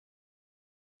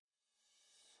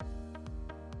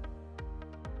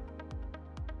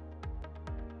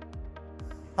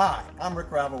Hi, I'm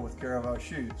Rick Ravel with Karavel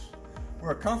Shoes.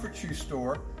 We're a comfort shoe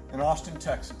store in Austin,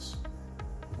 Texas.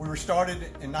 We were started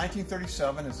in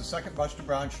 1937 as the second Buster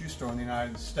Brown shoe store in the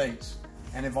United States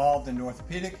and evolved into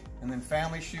orthopedic and then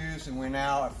family shoes, and we're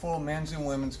now a full men's and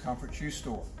women's comfort shoe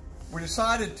store. We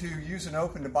decided to use an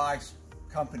open-to-buy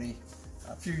company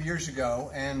a few years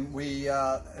ago, and we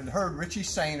had heard Richie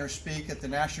Sainer speak at the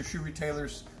National Shoe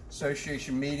Retailers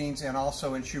Association meetings and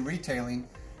also in shoe retailing.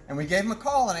 And we gave him a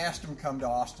call and asked him to come to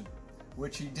Austin,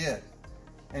 which he did.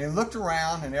 And he looked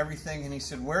around and everything, and he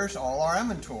said, "Where's all our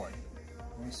inventory?"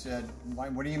 And we said,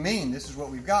 "What do you mean? This is what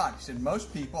we've got." He said,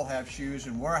 "Most people have shoes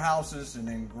in warehouses and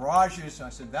in garages." And I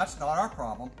said, "That's not our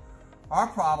problem. Our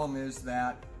problem is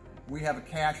that we have a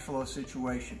cash flow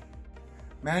situation.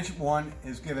 Management One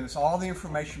has given us all the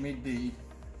information we need,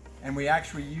 and we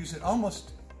actually use it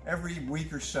almost every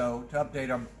week or so to update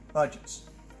our budgets.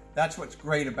 That's what's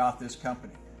great about this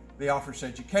company. They offer us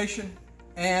education,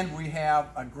 and we have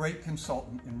a great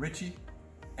consultant in Richie,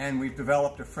 and we've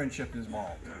developed a friendship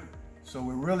involved. So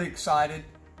we're really excited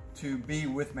to be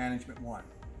with Management One.